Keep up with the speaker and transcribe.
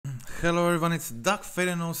Hello everyone, it's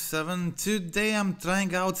DuckFaden07. Today I'm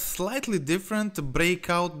trying out slightly different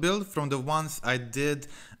breakout build from the ones I did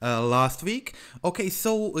last week. Okay,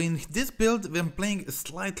 so in this build I'm playing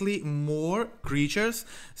slightly more creatures.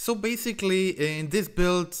 So basically in this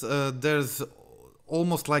build there's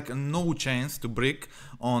almost like no chance to brick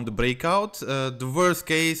on the breakout. The worst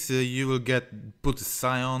case you will put a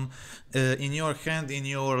Scion in your hand in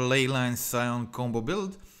your Leyline Scion combo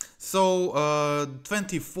build. So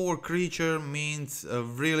 24 creature means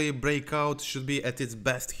really breakout should be at its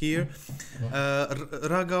best here.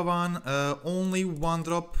 Ragavan only one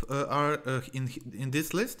drop are in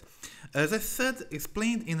this list. As I said,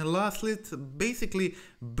 explained in the last list, basically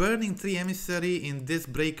burning 3 Emissary in this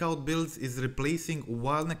breakout builds is replacing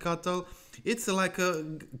Wild Necatl. It's like a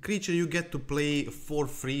creature you get to play for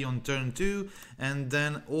free on turn 2, and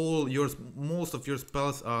then most of your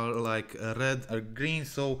spells are like red or green,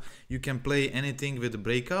 so you can play anything with the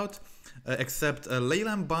breakout. Except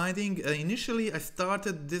Leyline Binding. Initially I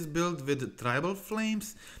started this build with Tribal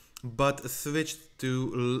Flames, but switched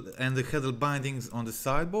to and the Headle Bindings on the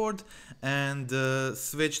sideboard, and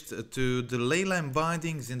switched to the Leyline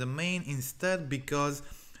Bindings in the main instead, because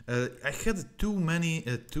I had too many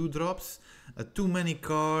 2-drops, too many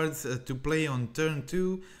cards to play on turn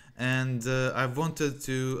 2, and I wanted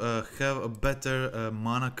to have a better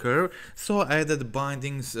mana curve, so I added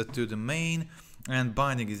Bindings to the main, and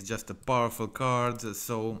Binding is just a powerful card,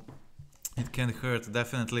 so it can hurt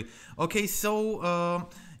definitely. Okay, so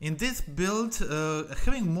in this build,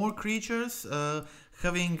 having more creatures,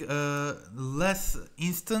 having less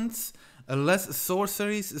instants, less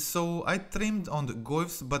sorceries, so I trimmed on the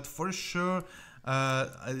Goyfs, but for sure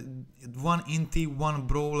one Inti, one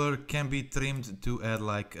Brawler can be trimmed to add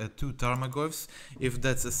like 2 Tarmogoyfs if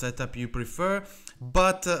that's a setup you prefer.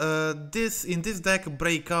 But in this deck,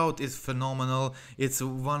 Breakout is phenomenal. It's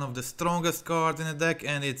one of the strongest cards in the deck,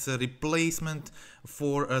 and it's a replacement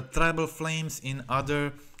for Tribal Flames in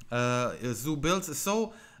other zoo builds.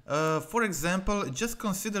 So for example, just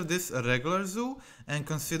consider this a regular zoo, and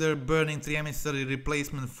consider burning 3 Emissary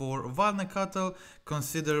replacement for Wild Necatl,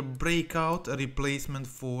 consider Breakout a replacement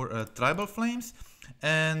for Tribal Flames,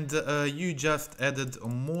 and you just added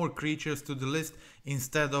more creatures to the list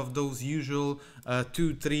instead of those usual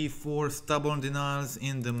 2, 3, 4 Stubborn Denials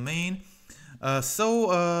in the main.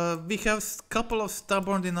 So we have a couple of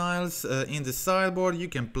Stubborn Denials in the sideboard. You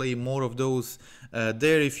can play more of those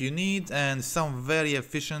there if you need, and some very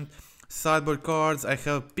efficient sideboard cards. I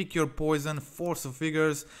have Pick Your Poison, Force of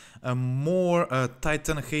Figures, more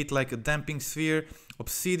Titan Hate like a Damping Sphere,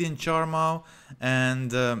 Obsidian Charmau,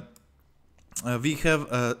 and we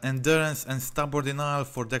have Endurance and Stubborn Denial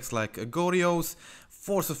for decks like Gorios,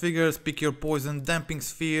 Force of Figures, Pick Your Poison, Damping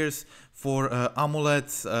Spheres for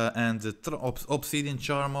Amulets, and Obsidian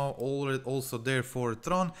Charmau also there for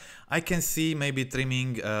Tron. I can see maybe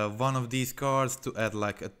trimming one of these cards to add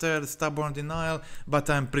like a third Stubborn Denial, but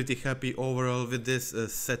I'm pretty happy overall with this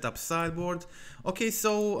setup sideboard. Okay,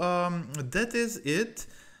 so that is it.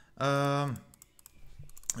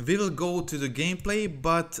 We will go to the gameplay,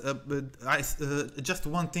 but just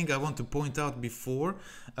one thing I want to point out before.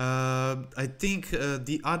 I think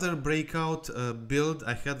the other breakout build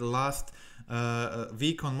I had last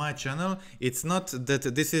week on my channel, it's not that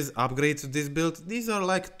this is upgrade to this build. These are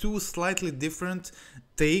like 2 slightly different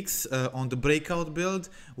takes on the breakout build.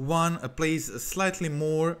 One plays slightly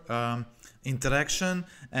more interaction,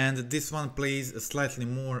 and this one plays slightly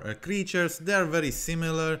more creatures. They are very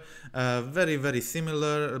similar, very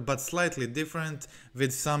similar, but slightly different,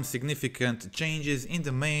 with some significant changes in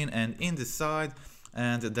the main and in the side,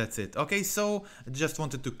 and that's it. Okay, so just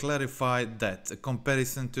wanted to clarify that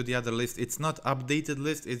comparison to the other list. It's not updated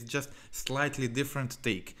list, it's just slightly different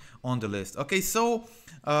take on the list. Okay, so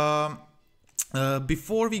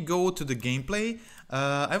before we go to the gameplay,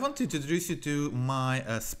 I want to introduce you to my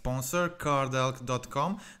sponsor,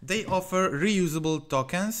 cardelc.com. They offer reusable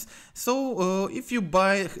tokens. So if you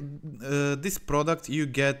buy this product, you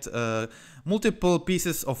get multiple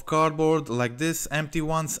pieces of cardboard like this, empty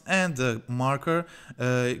ones, and a marker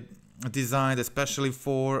designed especially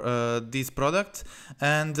for this product,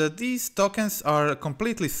 and these tokens are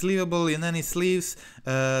completely sleevable in any sleeves.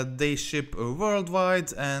 They ship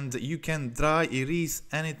worldwide, and you can dry erase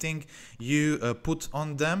anything you put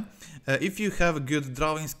on them. If you have good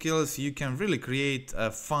drawing skills, you can really create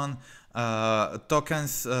fun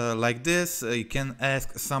tokens like this. You can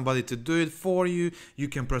ask somebody to do it for you. You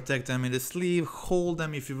can protect them in the sleeve, hold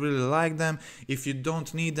them if you really like them. If you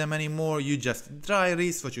don't need them anymore, you just dry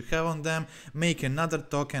erase what you have on them, make another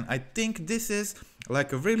token. I think this is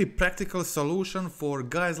like a really practical solution for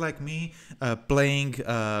guys like me playing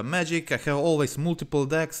Magic. I have always multiple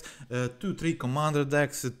decks, 2-3 commander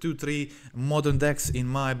decks, 2-3 modern decks in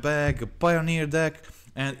my bag, a pioneer deck,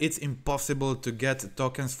 and it's impossible to get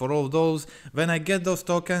tokens for all those. When I get those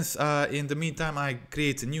tokens, in the meantime I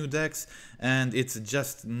create new decks and it's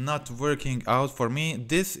just not working out for me.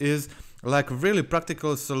 This is like a really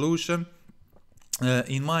practical solution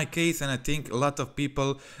in my case, and I think a lot of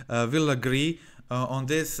people will agree on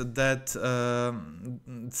this, that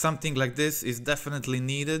something like this is definitely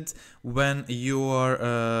needed when you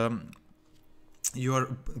are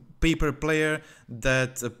your paper player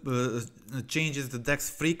that changes the decks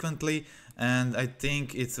frequently, and I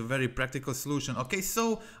think it's a very practical solution. Okay,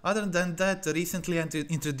 so other than that, recently I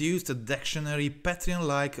introduced a dictionary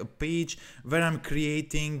Patreon-like page where I'm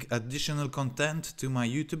creating additional content to my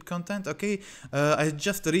YouTube content. Okay, I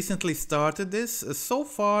just recently started this. So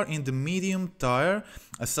far in the medium tier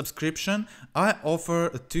subscription, I offer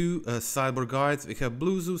 2 sideboard guides. We have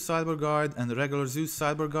Blue Zoo sideboard guide and regular Zoo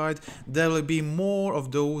sideboard guide. There will be more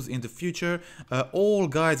of those in the future. All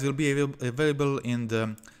guides will be available in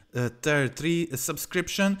the tier 3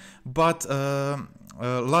 subscription, but a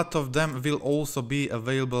lot of them will also be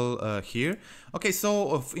available here. Okay,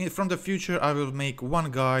 so from the future I will make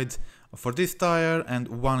 1 guide for this tier and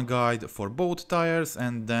 1 guide for both tiers,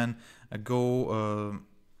 and then go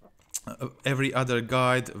every other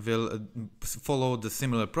guide will follow the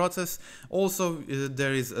similar process. Also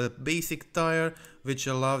there is a basic tier which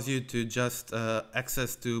allows you to just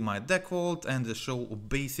access to my deck vault and show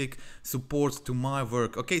basic support to my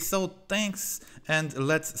work. Okay, so thanks, and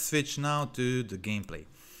let's switch now to the gameplay.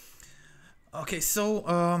 Okay, so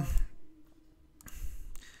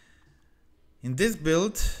in this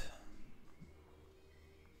build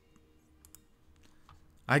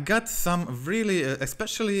I got some really,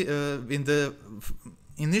 especially in the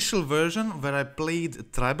initial version where I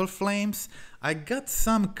played Tribal Flames, I got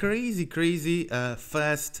some crazy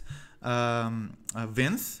fast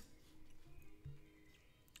wins,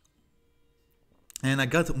 and I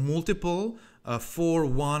got multiple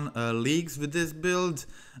 4-1 leagues with this build.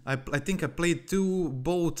 I think I played 2,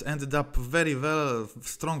 both ended up very well,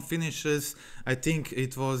 strong finishes. I think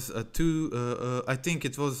it was 2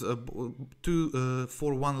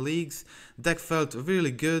 4-1 leagues. Deck felt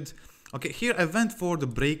really good. Okay, here I went for the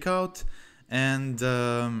breakout, and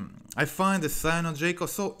I find the Scion of Draco.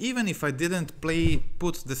 So even if I didn't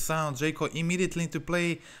put the Scion of Draco immediately into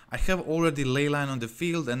play, I have already Leyline on the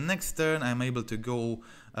field, and next turn I'm able to go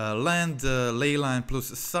land Leyline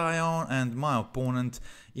plus Scion, and my opponent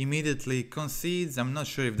immediately concedes. I'm not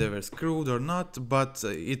sure if they were screwed or not, but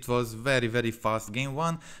it was very fast game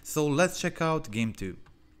 1. So let's check out game 2.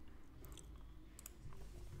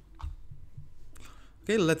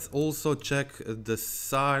 Okay, let's also check the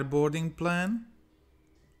sideboarding plan.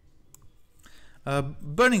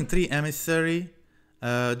 Burning 3 Emissary,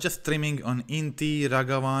 just trimming on Inti,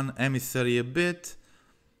 Ragavan, Emissary a bit,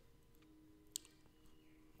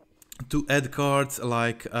 to add cards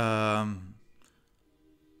like add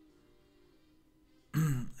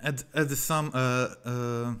some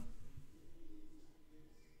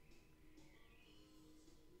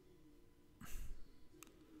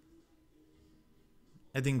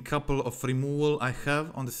adding couple of removal I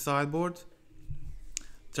have on the sideboard.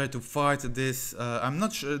 Try to fight this. I'm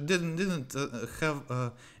not sure, didn't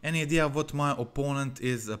have any idea what my opponent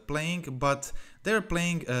is playing, but they're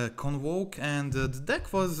playing Convoke, and the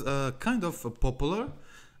deck was kind of popular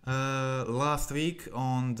last week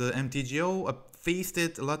on the MTGO. I faced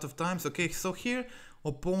it a lot of times. Okay, so here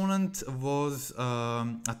opponent was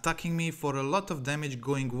attacking me for a lot of damage,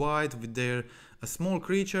 going wide with their small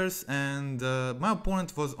creatures, and my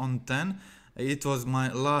opponent was on 10. It was my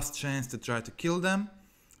last chance to try to kill them.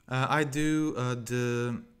 I do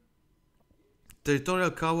the territorial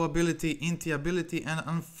cow ability, Inti ability, and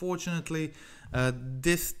unfortunately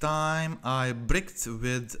this time I bricked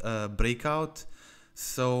with breakout,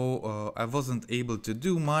 so I wasn't able to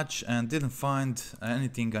do much and didn't find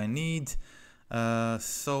anything I need.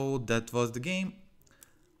 So that was the game.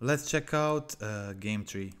 Let's check out game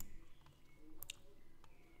 3.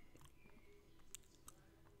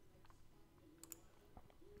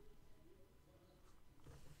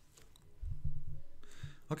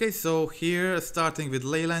 Okay, so here starting with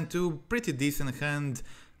Leyline 2, pretty decent hand,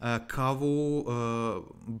 Kavu,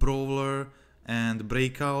 Brawler and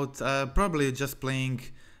Breakout, probably just playing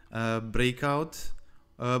breakout.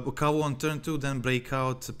 Kavu on turn 2, then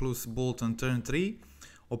breakout plus bolt on turn 3.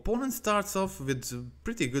 Opponent starts off with a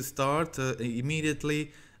pretty good start,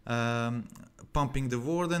 immediately pumping the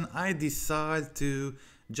warden. I decide to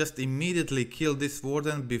just immediately kill this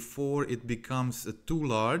warden before it becomes too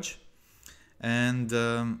large. And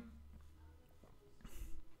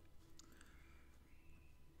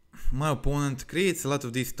my opponent creates a lot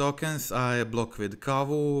of these tokens. I block with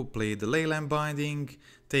Kavu, play the Leyline Binding,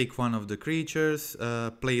 take one of the creatures,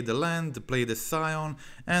 play the land, play the Scion,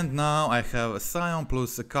 and now I have a Scion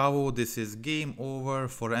plus a Kavu. This is game over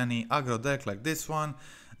for any aggro deck like this one,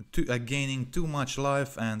 gaining too much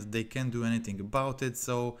life and they can't do anything about it.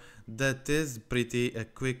 So that is pretty a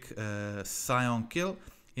quick Scion kill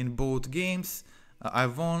in both games. I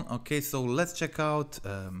won. Okay, so let's check out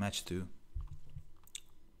match 2.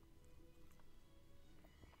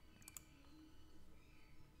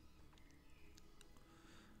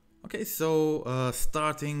 Okay, so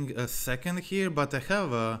starting second here, but I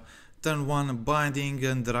have a turn 1 Binding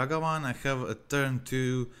and Ragavan. I have a turn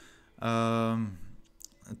 2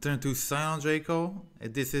 Scion of Draco.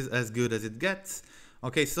 This is as good as it gets.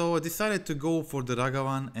 Okay, so I decided to go for the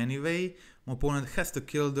Ragavan anyway. My opponent has to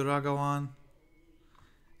kill the Ragavan,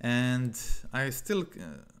 and I still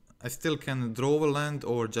can draw a land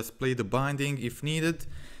or just play the Binding if needed.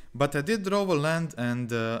 But I did draw a land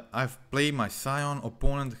and I've played my Scion.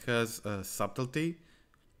 Opponent has Subtlety,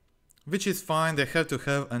 which is fine. They have to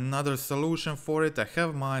have another solution for it. I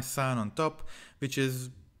have my Scion on top, which is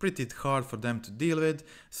pretty hard for them to deal with.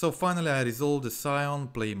 So finally I resolve the Scion,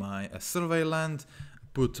 play my Survey land,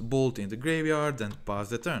 put Bolt in the graveyard and pass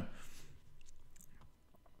the turn.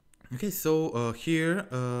 Okay, so here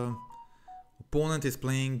opponent is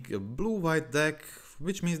playing a blue-white deck,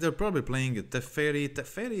 which means they're probably playing a Teferi.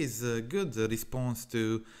 Teferi is a good response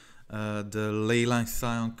to the Leyline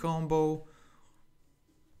Scion combo.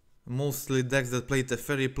 Mostly decks that play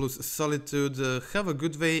Teferi plus Solitude have a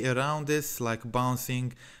good way around this, like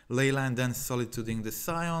bouncing Leyline then Solituding the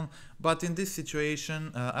Scion. But in this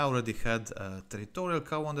situation I already had a Territorial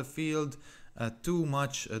Cow on the field, too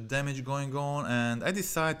much damage going on, and I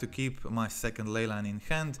decide to keep my second Leyline in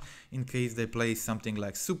hand in case they play something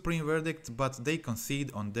like Supreme Verdict, but they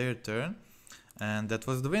concede on their turn, and that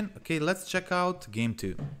was the win. Okay, let's check out game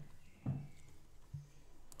 2.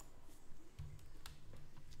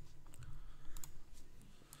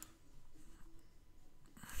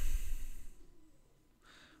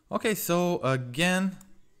 Okay, so again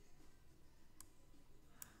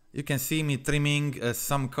you can see me trimming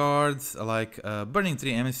some cards like Burning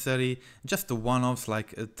 3 Emissary, just the one-offs,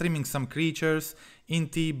 like trimming some creatures,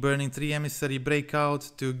 Inti, Burning 3 Emissary,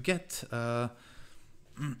 Breakout to get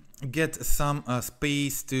some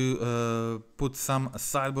space to put some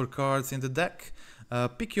sideboard cards in the deck.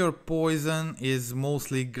 Pick Your Poison is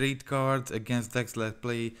mostly great card against decks that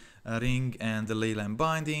play Ring and the Leyline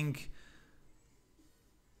Binding.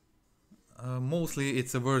 Mostly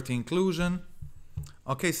it's a worth inclusion.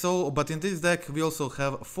 Okay, so, but in this deck we also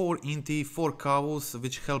have 4 Inti, 4 Kavus,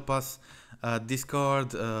 which help us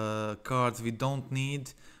discard cards we don't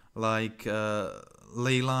need, like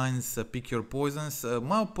Leylines, Pick Your Poisons.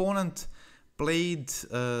 My opponent played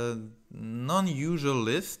non-usual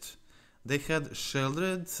list. They had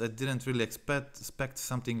Sheldred. I didn't really expect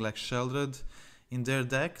something like Sheldred in their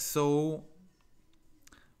deck, so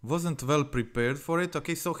wasn't well prepared for it.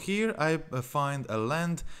 Okay, so here I find a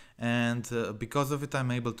land, and because of it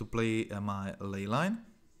I'm able to play my Leyline.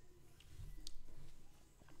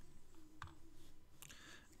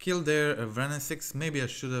 Kill their Vrenensix. Maybe I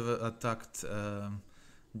should have attacked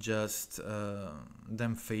just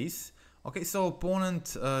them face. Okay, so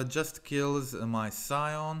opponent just kills my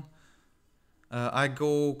Scion. I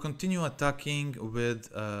continue attacking with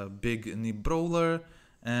Big Knee Brawler,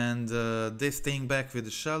 and they staying back with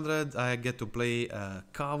the Sheldred. I get to play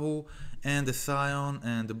Kavu and the Scion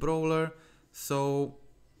and the Brawler. So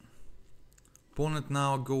opponent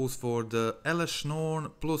now goes for the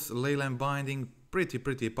Eleshnorn plus Leyline Binding.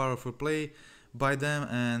 Pretty powerful play by them,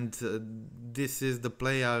 and this is the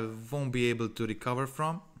play I won't be able to recover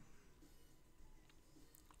from.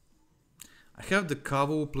 I have the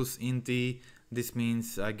Kavu plus Inti. This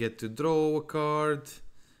means I get to draw a card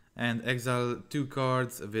and exile 2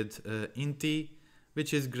 cards with Inti,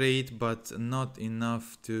 which is great, but not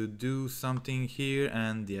enough to do something here,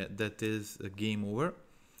 and yeah, that is a game over.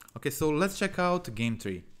 Okay, so let's check out game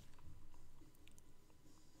 3.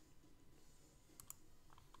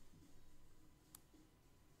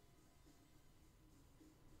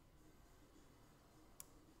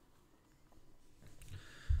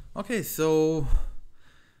 Okay, so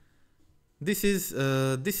This is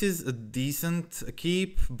a decent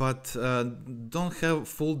keep, but don't have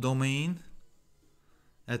full domain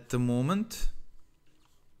at the moment.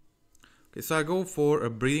 Okay, so I go for a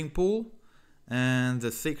breeding pool, and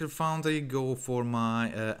the Sacred Foundry, go for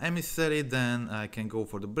my Emissary, then I can go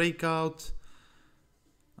for the breakout.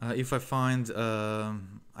 If I find,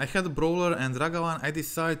 I had a Brawler and Ragavan, I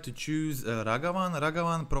decide to choose Ragavan.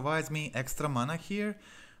 Ragavan provides me extra mana here,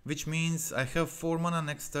 which means I have 4 mana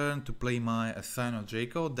next turn to play my Scion of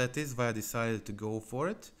Draco. That is why I decided to go for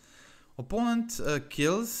it. Opponent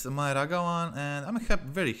kills my Ragavan, and I'm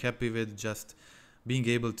very happy with just being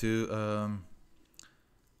able to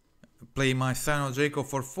play my Scion of Draco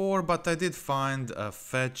for 4, but I did find a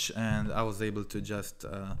fetch, and I was able to just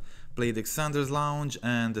play the Alexander's Lounge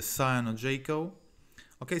and the Scion of Draco.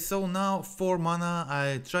 Okay, so now 4 mana,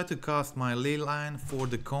 I try to cast my Leyline for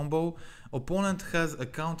the combo. Opponent has a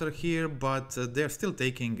counter here, but they're still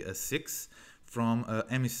taking a 6 from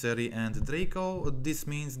Emissary and Draco. This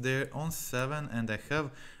means they're on 7, and I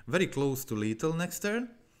have very close to lethal next turn.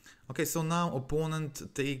 Okay, so now opponent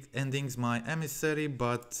endings my Emissary,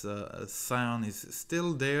 but Scion is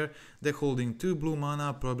still there. They're holding 2 blue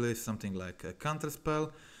mana, probably something like a counter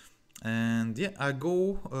spell. And yeah, I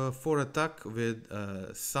go for attack with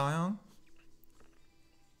Scion.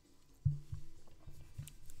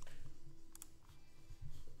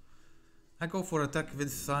 I go for attack with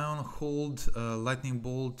Scion, hold Lightning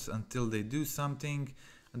Bolt until they do something.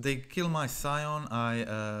 They kill my Scion, I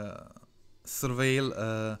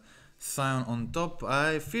surveil Scion on top.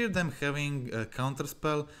 I fear them having a counter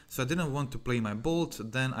spell, so I didn't want to play my Bolt.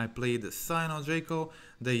 Then I played Scion of Draco,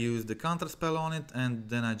 they used the counter spell on it, and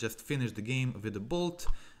then I just finished the game with the Bolt.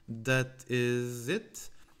 That is it.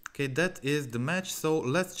 Okay, that is the match, so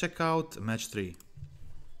let's check out match 3.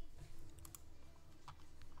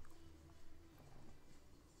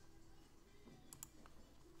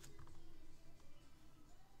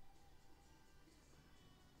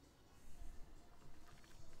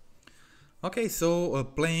 Okay, so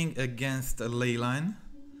playing against Leyline,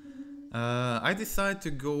 I decide to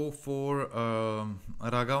go for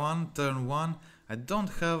Ragavan turn 1. I don't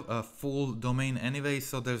have a full domain anyway,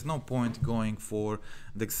 so there's no point going for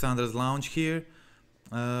the Alexander's Lounge here.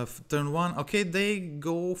 Turn 1, okay, they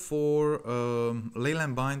go for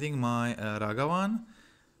Leyline Binding my Ragavan,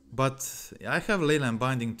 but I have Leyline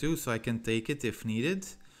Binding too, so I can take it if needed.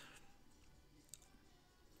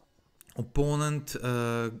 Opponent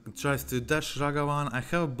tries to dash Ragavan. I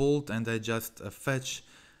have Bolt, and I just fetch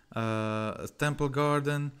Temple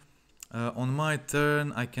Garden. On my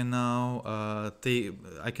turn, I can now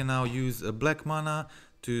use a black mana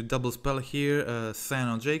to double spell here Scion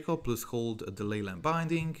of Draco plus hold the Leyline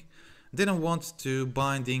Binding. Didn't want to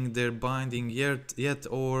binding their binding yet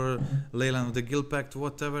or Leyline of the Guildpact,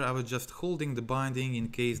 whatever. I was just holding the binding in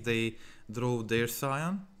case they draw their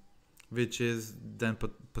Scion, which is then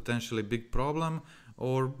potentially big problem,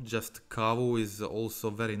 or just Kavu is also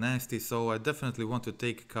very nasty, so I definitely want to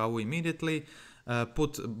take Kavu immediately,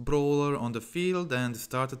 put Brawler on the field and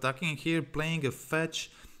start attacking here, playing a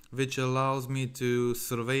fetch which allows me to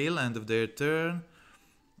surveil end of their turn.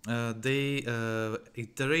 They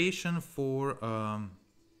iteration for a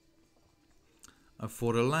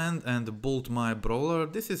land and bolt my Brawler.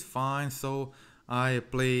 This is fine, so I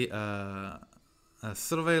play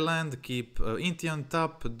survey land, keep Inti on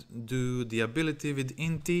top, do the ability with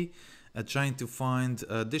Inti, trying to find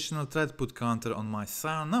additional threat, put counter on my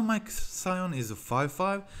Scion. Now my Scion is a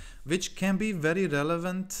 5/5, which can be very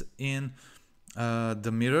relevant in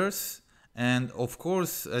the mirrors, and of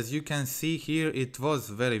course, as you can see here, it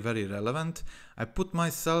was very relevant. I put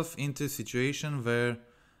myself into a situation where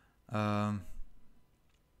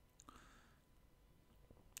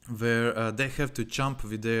they have to jump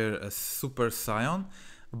with their super Scion,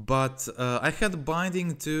 but I had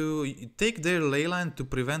binding to take their Leyline to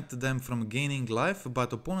prevent them from gaining life,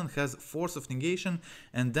 but opponent has Force of Negation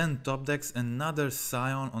and then top decks another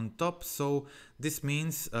Scion on top, so this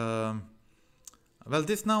means well,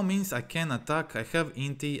 this now means I can attack. I have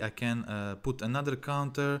Inti, I can put another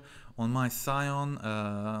counter on my Scion,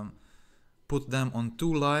 put them on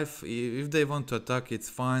 2 life. If they want to attack, it's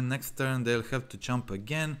fine. Next turn they'll have to jump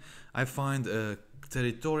again. I find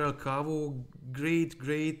territorial Kavu,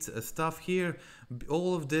 great stuff here.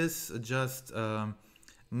 All of this just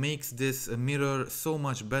makes this mirror so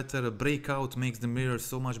much better. A breakout makes the mirror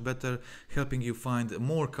so much better, helping you find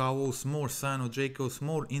more Kavus, more Scion of Dracos,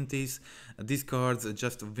 more Intis. These cards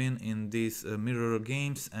just win in these mirror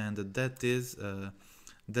games, and that is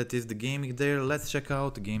the gaming there. Let's check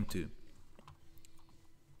out game 2.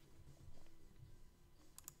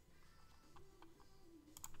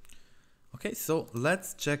 Okay, so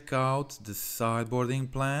let's check out the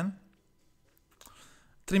sideboarding plan.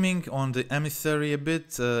 Trimming on the Emissary a bit,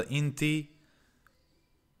 Inti,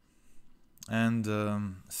 and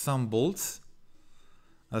some bolts.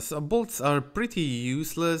 So bolts are pretty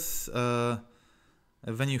useless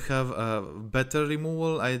when you have better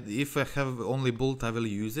removal. If I have only bolt, I will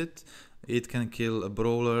use it. It can kill a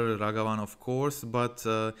brawler, Ragavan of course, but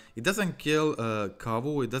it doesn't kill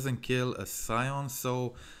Kavu, it doesn't kill a Scion,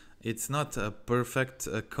 so it's not a perfect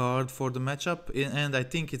card for the matchup, and I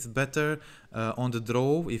think it's better on the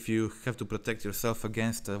draw if you have to protect yourself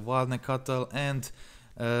against Wild Necatl and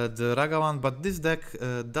the Ragavan, but this deck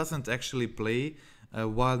doesn't actually play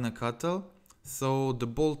Wild Necatl, so the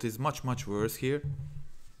bolt is much worse here.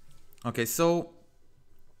 Okay, so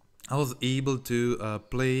I was able to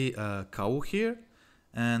play Kau here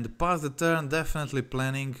and pass the turn, definitely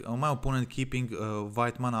planning on my opponent keeping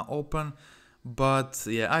white mana open, but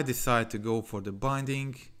yeah, I decided to go for the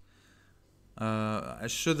binding. I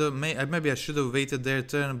should have maybe I should have waited their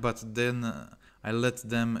turn, but then I let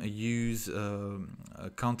them use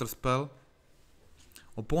a counter spell.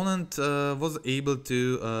 Opponent was able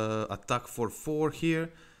to attack for 4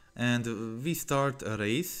 here, and we start a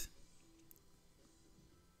race.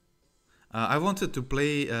 I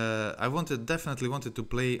definitely wanted to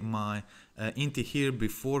play my Inti here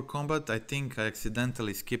before combat. I think I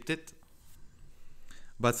accidentally skipped it.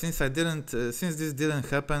 But since this didn't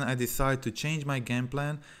happen, I decided to change my game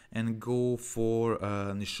plan and go for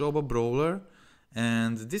Nishoba Brawler.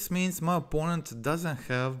 And this means my opponent doesn't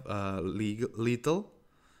have lethal.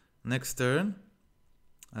 Next turn,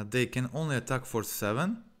 they can only attack for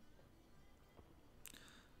 7.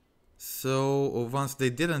 So once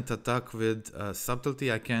they didn't attack with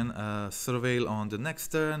subtlety, I can surveil on the next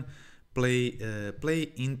turn, play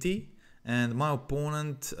Inti, and my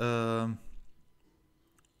opponent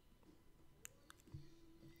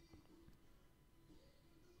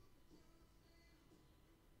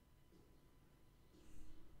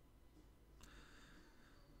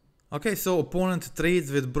okay, so opponent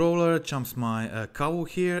trades with Brawler, chumps my Kawu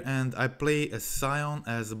here, and I play a Scion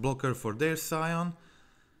as a blocker for their Scion.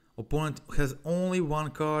 Opponent has only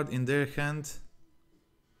 1 card in their hand,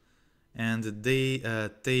 and they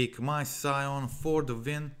take my Scion for the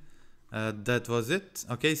win. That was it.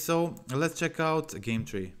 Okay, so let's check out game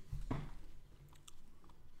 3.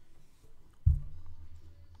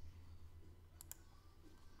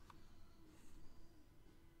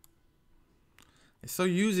 So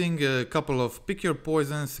using a couple of pick your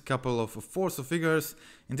poisons, a couple of force of figures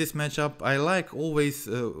in this matchup. I like always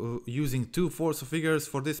using 2 force of figures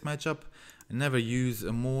for this matchup. I never use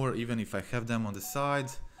more, even if I have them on the side.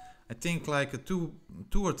 I think like two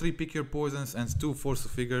or 3 pick your poisons and 2 force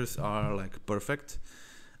of figures are like perfect.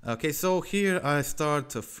 Okay, so here I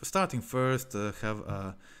starting first, have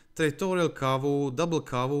a territorial Kavu, double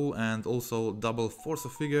Kavu, and also double force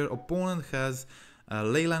of figure. Opponent has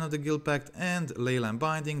Leyline of the Guildpact and Leyline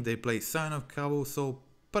Binding. They play Scion of Draco, so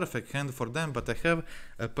perfect hand for them, but I have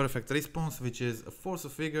a perfect response, which is a force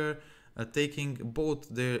of figure, taking both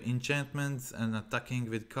their enchantments and attacking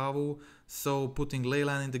with Kavu, so putting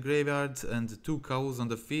Leyline in the graveyard and 2 Kavus on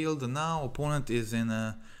the field. Now opponent is in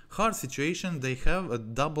a hard situation. They have a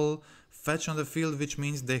double fetch on the field, which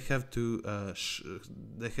means they have to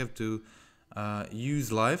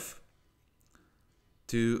use life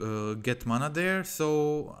to get mana there.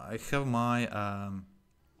 So I have my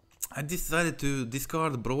I decided to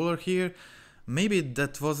discard Brawler here. Maybe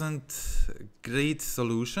that wasn't a great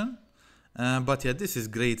solution, but yeah, this is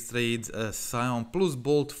great trade. Scion plus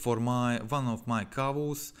Bolt for one of my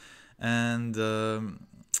Kavus, and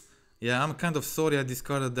yeah, I'm kind of sorry I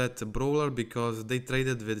discarded that Brawler because they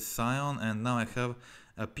traded with Scion, and now I have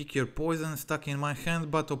a Pick Your Poison stuck in my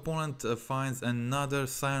hand, but opponent finds another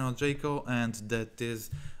Scion of Draco, and that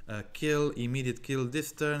is a kill, immediate kill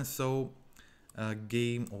this turn, so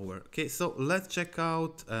game over. Okay, so let's check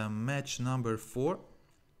out match number 4.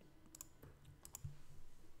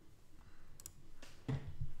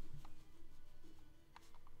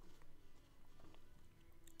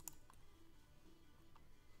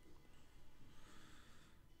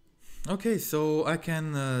 Okay, so I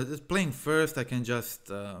can playing first. I can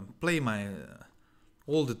just play my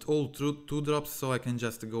all 2 drops, so I can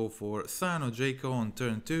just go for Scion of Draco on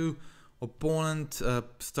turn 2. Opponent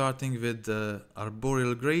starting with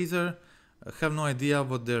Arboreal Grazer. I have no idea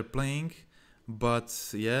what they're playing, but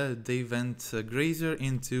yeah, they went Grazer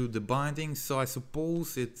into the Binding, so I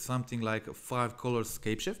suppose it's something like a 5-color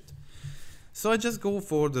Scapeshift. So I just go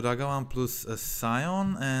for the Ragavan plus a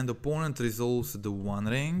Scion, and opponent resolves the One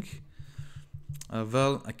Ring.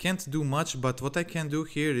 Well, I can't do much, but what I can do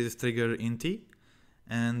here is trigger Inti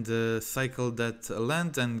and cycle that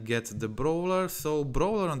land and get the Brawler. So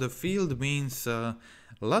Brawler on the field means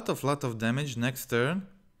lot of damage next turn.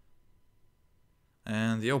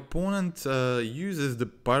 And the opponent uses the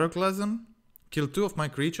Pyroclasm, kill 2 of my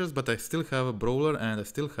creatures, but I still have a Brawler and I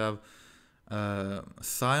still have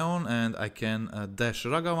Scion, and I can dash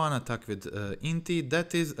Ragavan, attack with Inti.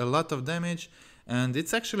 That is a lot of damage, and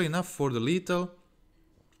it's actually enough for the lethal.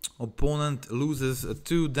 Opponent loses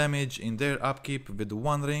 2 damage in their upkeep with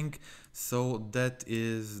 1 ring, so that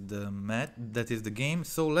is the match. That is the game.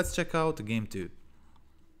 So let's check out game 2.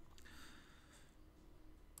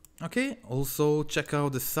 Okay, also check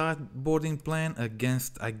out the sideboarding plan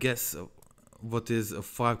against, I guess, what is a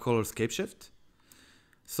 5-color Scapeshift.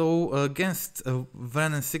 So against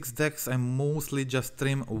Van and 6 decks, I mostly just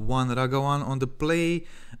trim 1 Ragavan on the play,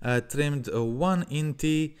 trimmed 1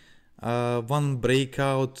 Inti, 1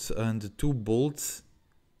 Breakout and 2 Bolts.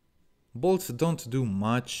 Bolts don't do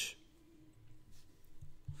much.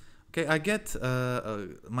 Okay, I get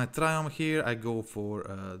my Triumph here, I go for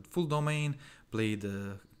full domain, play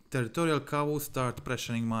the Territorial Kavu, start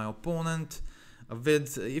pressuring my opponent.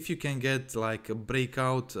 With, if you can get like a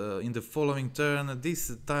breakout in the following turn,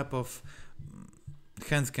 this type of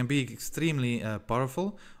hands can be extremely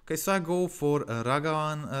powerful. Okay, so I go for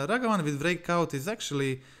Ragavan. Ragavan with breakout is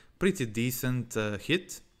actually pretty decent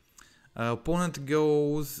hit. Opponent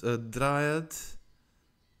goes Dryad.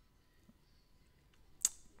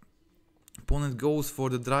 Opponent goes for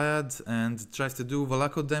the Dryad and tries to do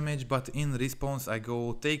Valako damage, but in response I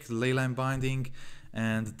go take Leyline Binding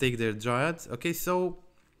and take their Dryad. Okay, so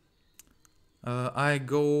I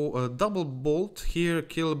go double bolt here,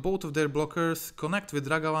 kill both of their blockers, connect with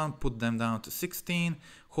Ragavan, put them down to 16,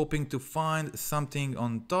 hoping to find something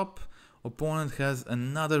on top. Opponent has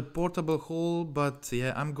another portable hole, but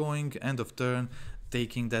yeah, I'm going end of turn,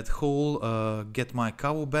 taking that hole, get my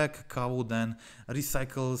Kavu back. Kavu then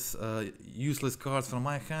recycles useless cards from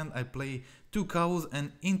my hand. I play 2 Kavus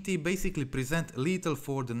and Inti basically present lethal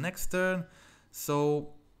for the next turn.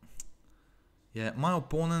 So yeah, my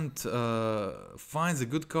opponent finds a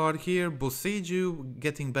good card here. Boseiju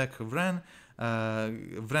getting back Vren,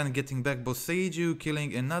 Vren getting back Boseiju,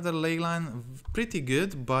 killing another Leyline. Pretty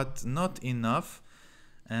good, but not enough.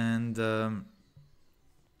 And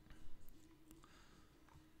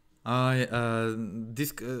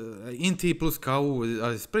Inti plus Kavu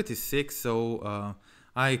is pretty sick, so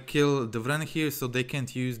I kill the Vren here, so they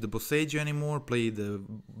can't use the Boseiju anymore, play the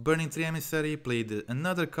Burning Tree Emissary, play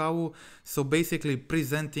another Kavu, so basically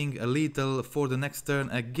presenting a lethal for the next turn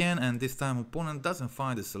again, and this time opponent doesn't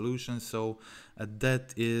find a solution, so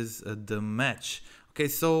that is the match. Okay,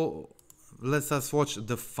 so let's us watch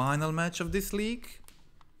the final match of this league.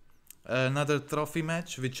 Another trophy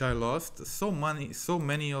match which I lost. So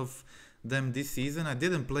many of them this season. I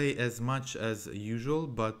didn't play as much as usual,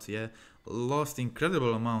 but yeah, lost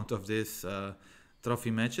incredible amount of this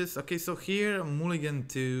trophy matches. Okay, so here mulligan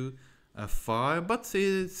to 5, but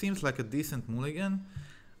it seems like a decent mulligan.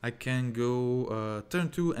 I can go turn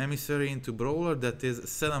 2 Emissary into Brawler, that is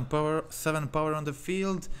 7 power on the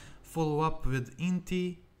field, follow up with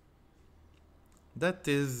Inti. That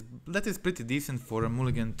is pretty decent for a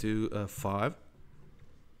mulligan to 5.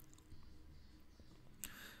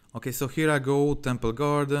 Okay, so here I go, Temple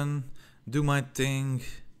Garden, do my thing.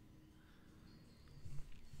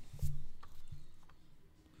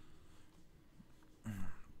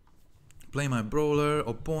 Play my Brawler,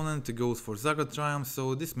 opponent goes for Zaga Triumph,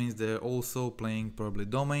 so this means they're also playing probably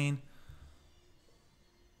Domain.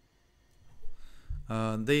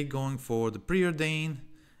 They going for the Preordain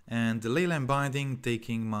and the Leyline Binding,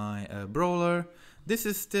 taking my Brawler. This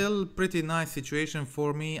is still pretty nice situation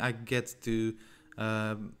for me. I get to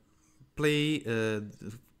play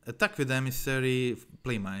attack with Emissary,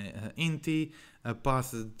 play my Inti,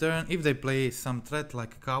 pass the turn. If they play some threat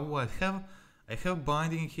like Kavu, I have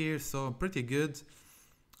Binding here, so pretty good.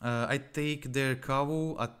 I take their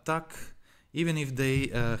Kavu, attack. Even if they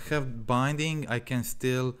have Binding, I can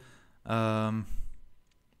still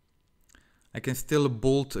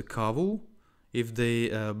bolt a Kavu if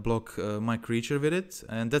they block my creature with it,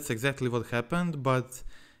 and that's exactly what happened. But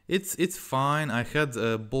it's fine. I had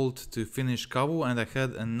a bolt to finish Kavu, and I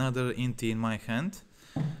had another Inti in my hand.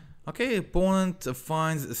 Okay, opponent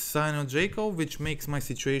finds Scion of Draco, which makes my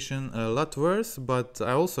situation a lot worse, but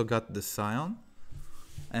I also got the Scion.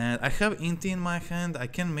 And I have Inti in my hand. I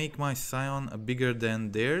can make my Scion bigger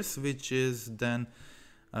than theirs, which is then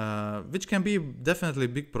which can be definitely a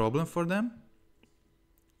big problem for them.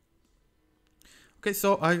 Okay,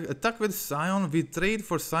 so I attack with Scion, we trade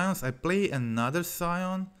for Scions, I play another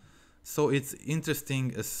Scion. So it's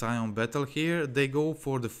interesting a Scion battle here. They go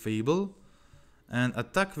for the Fable and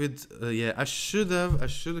attack with yeah, I should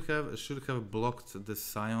have blocked the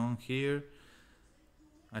Scion here.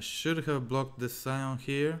 I should have blocked the Scion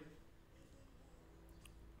here.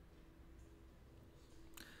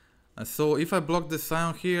 So if I block the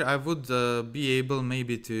Scion here, I would be able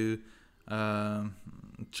maybe to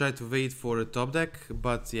try to wait for a top deck,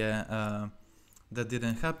 but yeah, that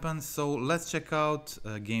didn't happen. So let's check out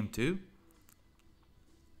game 2.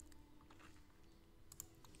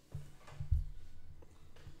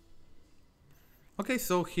 Okay,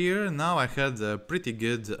 so here now I had a pretty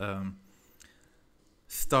good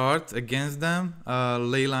start against them.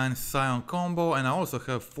 Leyline Scion combo, and I also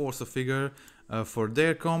have Force of Figure for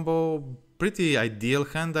their combo. Pretty ideal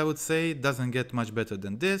hand, I would say. Doesn't get much better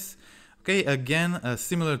than this. Okay, again,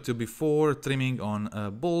 similar to before, trimming on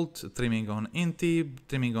Bolt, trimming on Inti,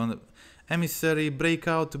 trimming on Emissary,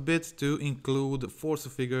 breakout a bit to include Force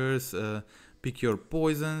of Figures, pick your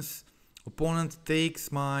poisons. Opponent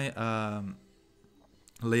takes my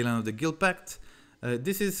Leyline of the Guildpact.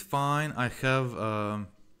 This is fine. I have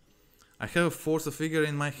a Force of Figure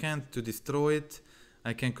in my hand to destroy it.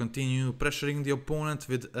 I can continue pressuring the opponent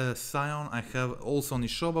with Scion. I have also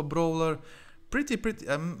Nishoba Brawler. Pretty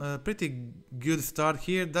good start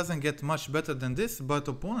here. Doesn't get much better than this, but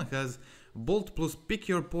opponent has Bolt plus pick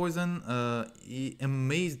your poison.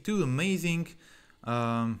 Two amazing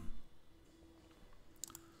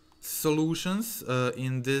solutions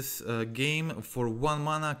in this game for 1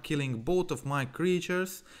 mana, killing both of my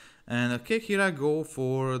creatures. And okay, here I go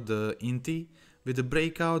for the Inti with the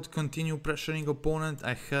breakout, continue pressuring opponent.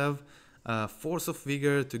 I have Force of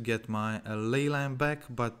Vigor to get my Leyline back,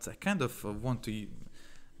 but I kind of want to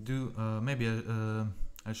do maybe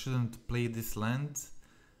I shouldn't play this land.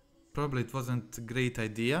 Probably it wasn't a great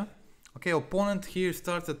idea. Okay, opponent here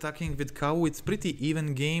starts attacking with Cow. It's pretty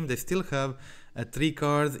even game. They still have 3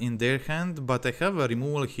 cards in their hand, but I have a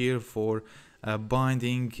removal here for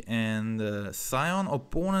Binding and Scion.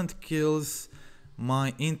 Opponent kills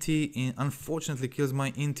my Inti, unfortunately kills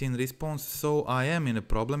my Inti in response, so I am in a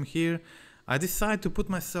problem here. I decide to put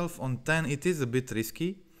myself on 10. It is a bit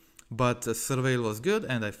risky, but Surveil was good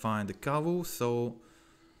and I find the Kavu, so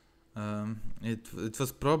it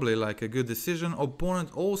was probably like a good decision.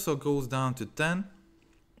 Opponent also goes down to 10.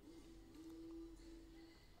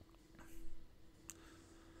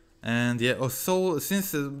 And yeah, so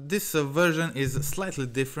since this version is slightly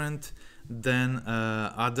different than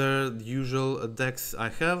other usual decks I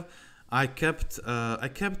have, I kept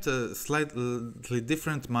a slightly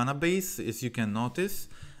different mana base, as you can notice.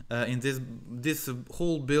 In this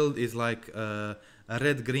whole build is like a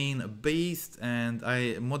red-green based, and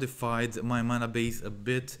I modified my mana base a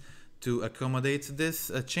bit to accommodate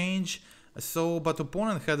this change. So, but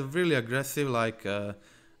opponent had a really aggressive like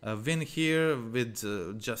win here with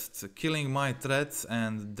just killing my threats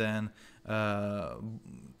and then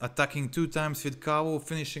attacking 2 times with Kavu,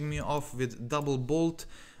 finishing me off with double Bolt,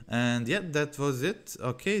 and yeah, that was it.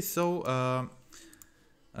 Okay, so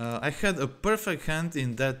I had a perfect hand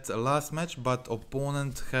in that last match, but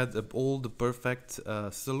opponent had all the perfect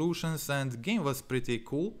solutions and the game was pretty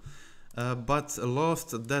cool, but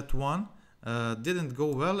lost that one. Didn't go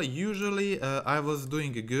well. Usually I was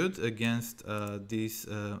doing good against these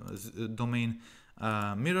domain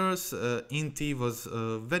mirrors. Inti was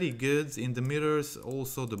very good in the mirrors,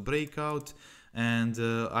 also the breakout, and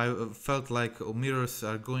I felt like mirrors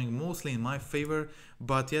are going mostly in my favor,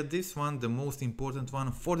 but yeah, this one, the most important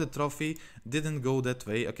one for the trophy, didn't go that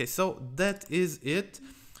way. Okay, so that is it.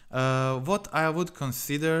 What I would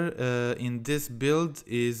consider in this build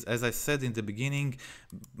is, as I said in the beginning,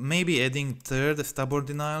 maybe adding 3rd Stubborn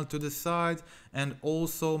Denial to the side, and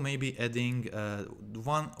also maybe adding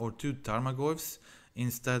 1 or 2 Tarmogoyfs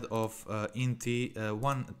instead of Inti,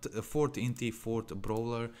 4th Inti, 4th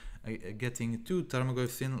Brawler, getting 2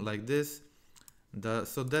 Tarmogoyfs in like this.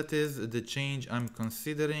 So that is the change I'm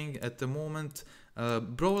considering at the moment.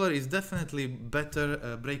 Brawler is definitely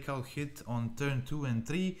better breakout hit on turn 2 and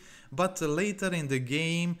 3, but later in the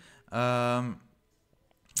game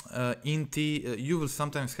Inti, you will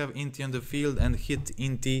sometimes have Inti on the field and hit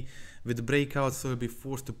Inti with breakout, so you'll be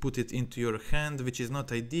forced to put it into your hand, which is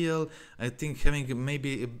not ideal. I think having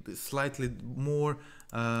maybe a slightly more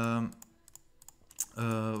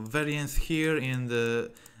variance here in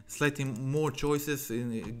the slightly more choices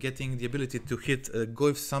in getting the ability to hit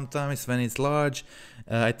Goyf sometimes when it's large.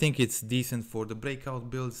 I think it's decent for the breakout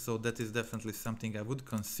build, so that is definitely something I would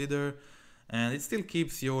consider. and it still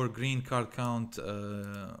keeps your green card count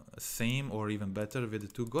same or even better with the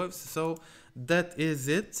 2 goyfs. So that is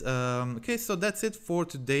it. Okay, so that's it for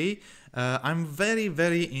today. I'm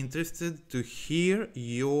very interested to hear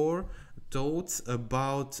your thoughts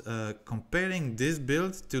about comparing this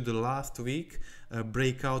build to the last week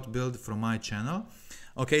breakout build from my channel.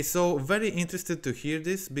 Okay, so very interested to hear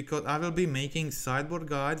this, because I will be making sideboard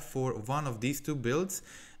guide for one of these 2 builds,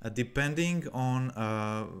 depending on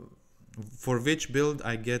for which build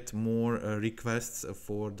I get more requests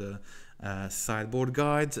for the sideboard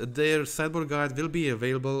guide. Their sideboard guide will be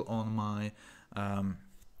available on my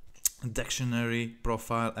dictionary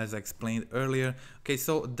profile, as I explained earlier. Okay,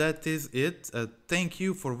 so that is it. Thank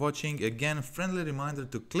you for watching. Again, friendly reminder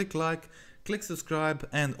to click like, click subscribe,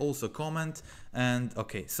 and also comment. And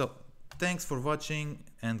okay, so thanks for watching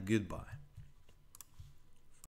and goodbye.